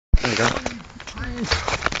later.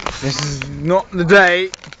 This is not the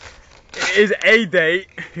date. It is a date.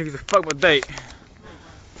 Who gives a fuck about date?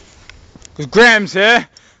 Because Graham's here.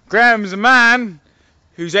 Graham's a man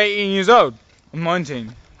who's 18 years old. I'm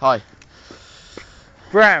 19. Hi.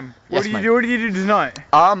 Graham, Yes, what did you do tonight?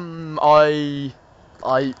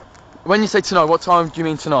 When you say tonight, what time do you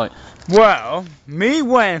mean tonight? Well, me,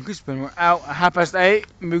 Wayne, and Crispin were out at 8:30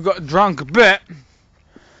 and we got drunk a bit.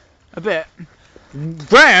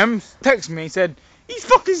 Graham texted me and said, he's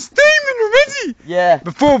fucking steaming already! Yeah.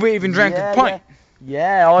 Before we even drank a pint.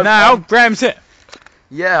 Yeah. Now, Graham's here.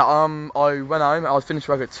 Yeah, I went home, I finished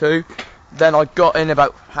work at 2. Then I got in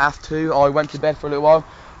about 2:30, I went to bed for a little while.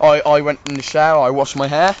 I went in the shower, I washed my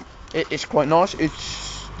hair. It's quite nice,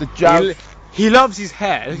 it's the gel. He loves his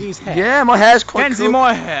hair, look at his hair. Yeah, my hair's quite Can't cool. see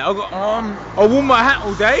my hair, I wore my hat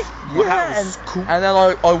all day. My hat was cool. And then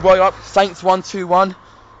I woke up, Saints 1-2-1.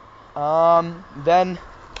 Then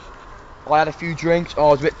I had a few drinks, I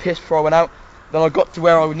was a bit pissed before I went out. Then I got to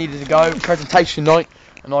where I needed to go, presentation night,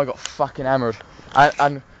 and I got fucking hammered.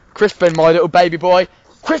 And Crispin, my little baby boy,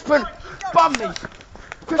 Crispin, bum me!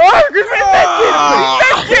 Oh,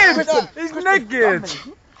 Crispin's naked! He's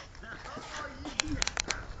naked!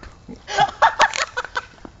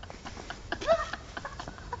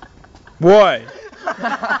 Why?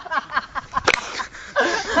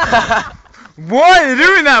 What are you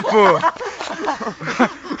doing that for?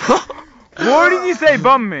 Why did you say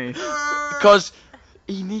bum me? Because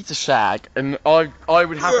he needs a shag, and I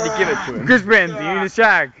would happily give it to him. Crispin, do you need a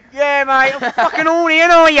shag? Yeah, mate, I'm fucking horny,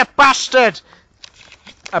 ain't I, you bastard?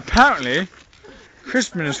 Apparently,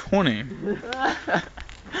 Crispin is horny.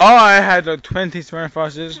 I had like 20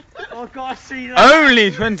 smartphones. Oh, God, I see that.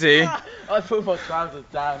 Only 20. I put my trousers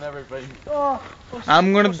down and everything. Oh,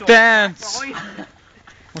 I'm gonna dance.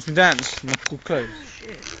 Watch me dance in my cool clothes.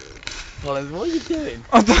 Collins, what are you doing?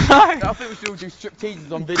 I don't know. I think we should all do strip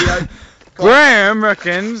teases on video. Graham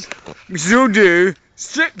reckons we should all do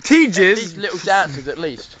strip These teases. little dances at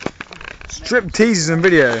least. Strip teases on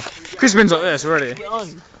video. Crispin's like this already.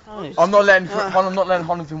 I'm not letting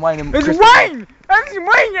Honington Wayne and It's Crispin- Wayne! I haven't seen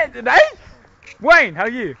Wayne yet today! Wayne, how are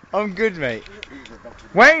you? I'm good, mate.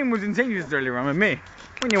 Wayne was in St. John's earlier on with me.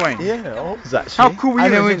 When you Wayne? Yeah, I was actually. How cool were you?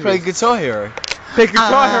 And then in we St. played John's? Guitar Hero. Play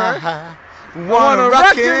Guitar Hero. Wanna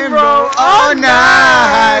rock and roll all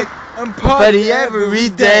night and party every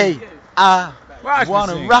day. I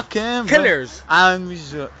wanna rock and roll. Killers. And we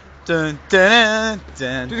should. Dun, dun,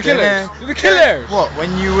 dun, Do the Killers. Do the Killers. What?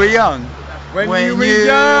 When you were young? When you were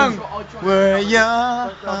young. Were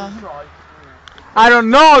young. I don't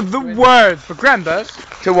know the words, but Graham does.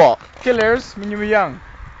 To what? Killers when you were young.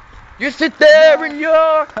 You sit there in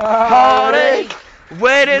your heartache,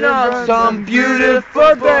 waiting on some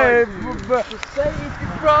beautiful day to save you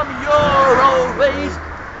from your old ways.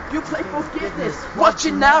 You play forgiveness, watch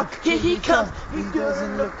it now, here he comes. He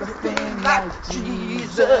doesn't look a thing like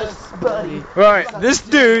Jesus, buddy. Right, this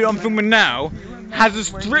dude I'm filming now has a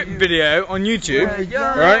strip video on YouTube,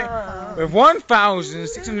 right, with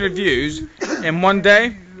 1,600 views in one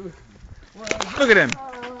day. Look at him.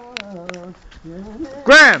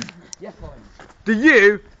 Graham, do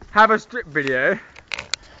you have a strip video?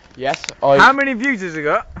 Yes, How many views has it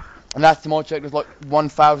got? and that's to my check, there's like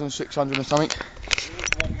 1,600 or something.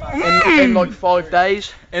 In like 5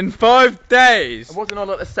 days. In 5 days. It wasn't on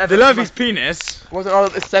like the They seventh. love his penis. Wasn't on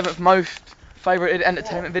like the 7th most favouted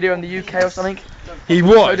entertainment video in the UK or something. He So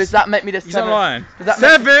was. does that make me the He's not 7th? lying. Does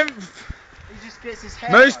that make, 7th He just gets his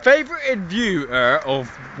hair most favoured viewer of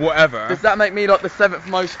whatever. does that make me like the 7th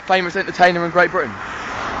most famous entertainer in Great Britain?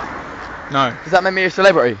 No. Does that make me a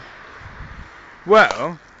celebrity?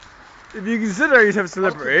 Well, if you consider yourself a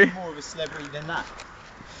celebrity, More of a celebrity than that.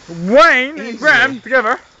 Wayne and Graham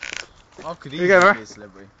together, I could easily be a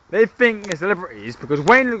celebrity. they think they're celebrities because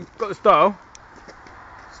Wayne got the style.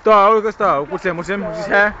 Style, look at style. What's him? What's him? What's his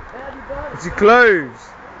hair? What's his clothes?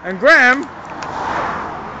 And Graham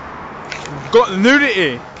got the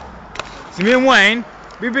nudity. So me and Wayne,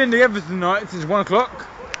 we've been together tonight since 1 o'clock.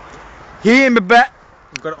 He and Babette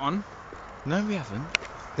have got it on. No, we haven't.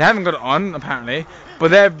 They haven't got it on apparently, but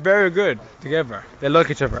they're very good together. They like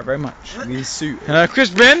each other very much. We suit.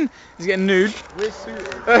 Crispin is getting nude. We're suited.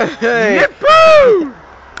 Hey. Yippoo!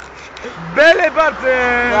 Belly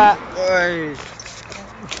button!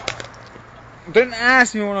 Don't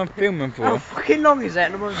ask me what I'm filming How for. fucking long is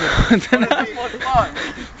that? I don't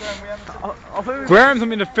know. Graham told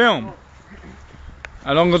me to film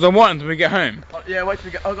as long as I want until we get home. Yeah, wait till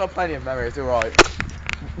we get. I've got plenty of memories, alright.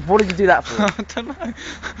 What did you do that for? I don't know.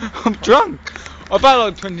 I'm drunk. I've had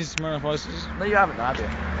like 20 Smirnoff ices. No, you haven't, have you?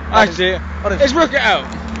 Actually, let's work it out.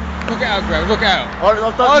 Look out, Graham, look out. I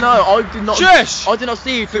don't know. I did not. Shush! I did not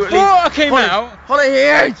see you till at Before least. I came out. Hold it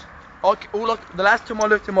here. The last time I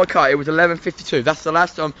looked in my car, it was 11:52. That's the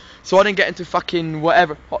last time. So I didn't get into fucking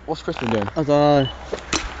whatever. What's Kristen doing? I don't know.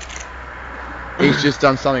 He's just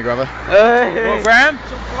done something, brother. What, Graham?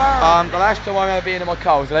 The last time I remember being in my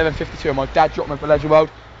car was 11:52, and my dad dropped me for Leisure World,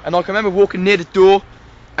 and I can remember walking near the door,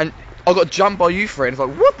 and I got jumped by you for it. And it's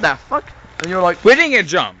like, what the fuck? And you're like, We didn't get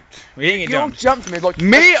jumped. We didn't get you all jumped. jumped me. Like, Me,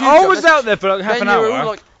 let's queue I jump, was let's- out there for like half Then an you were hour. all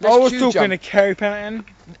like, I let's was queue talking jump. to Kerry Pennington.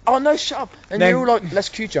 Oh no, shut up. And Then- you were like, let's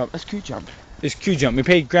queue jump, let's queue jump. It's Q jump. We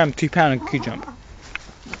paid Graham £2 a Q jump.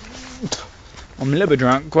 I'm a little bit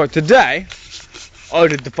drunk. Quite today, I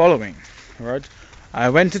did the following. Right, I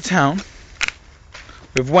went to town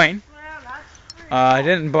with Wayne. I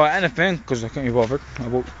didn't buy anything because I couldn't be bothered. I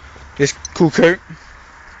bought this cool coat,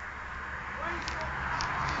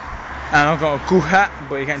 and I got a cool hat,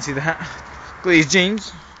 but you can't see the hat. Got these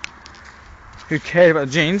jeans. Who cares about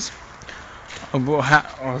the jeans? I bought a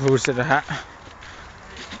hat. I've always said a hat.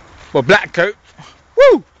 Well, black coat.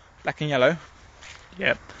 Woo! Black and yellow.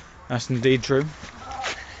 Yep, that's indeed true.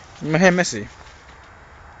 My hair messy.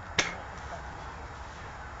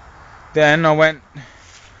 Then I went.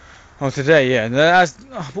 Oh, today, yeah.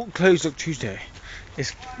 I bought clothes on Tuesday.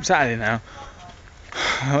 It's Saturday now.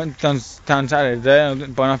 I went down Saturday today. I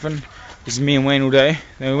didn't buy nothing. It's me and Wayne all day.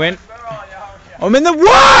 Then we went. I'm in the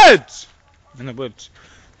woods. I'm in the woods.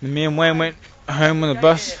 Then me and Wayne went home on the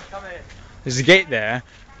bus. There's a gate there.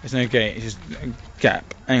 There's no gate. It's just a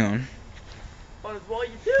gap. Hang on. What are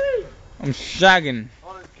you doing? I'm shagging.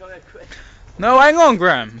 No, hang on,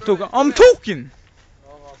 Graham. I'm talking.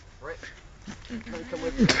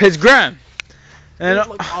 It's Graham. And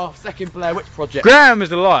Second Blair Witch Project. Graham is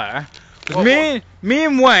the liar. 'Cause What? me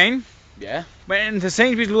and Wayne Yeah. went into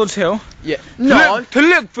St. Lord's Hill Yeah. to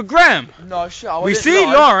look for Graham. No, shut up. I We didn't see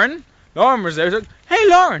lie. Lauren. Lauren was there. He's like, "Hey,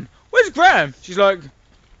 Lauren, where's Graham?" She's like,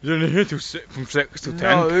 "He's only here from 6 till 10.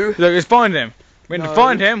 No. She's like, "Let's find him." Went to No.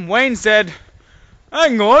 find him. Wayne said,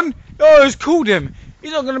 "Hang on, I just called him.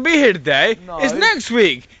 He's not going to be here today. No. It's next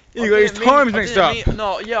week." He I got his didn't mean- times I mixed didn't up. mean-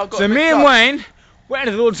 No, yeah, I got So it me mixed and up. Wayne went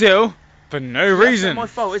to the Lord's Hill for no That's reason. not my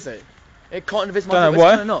fault, is it? It kind of is my Don't fault. know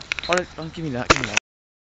why. It's kind of not. Give me that. Give me that.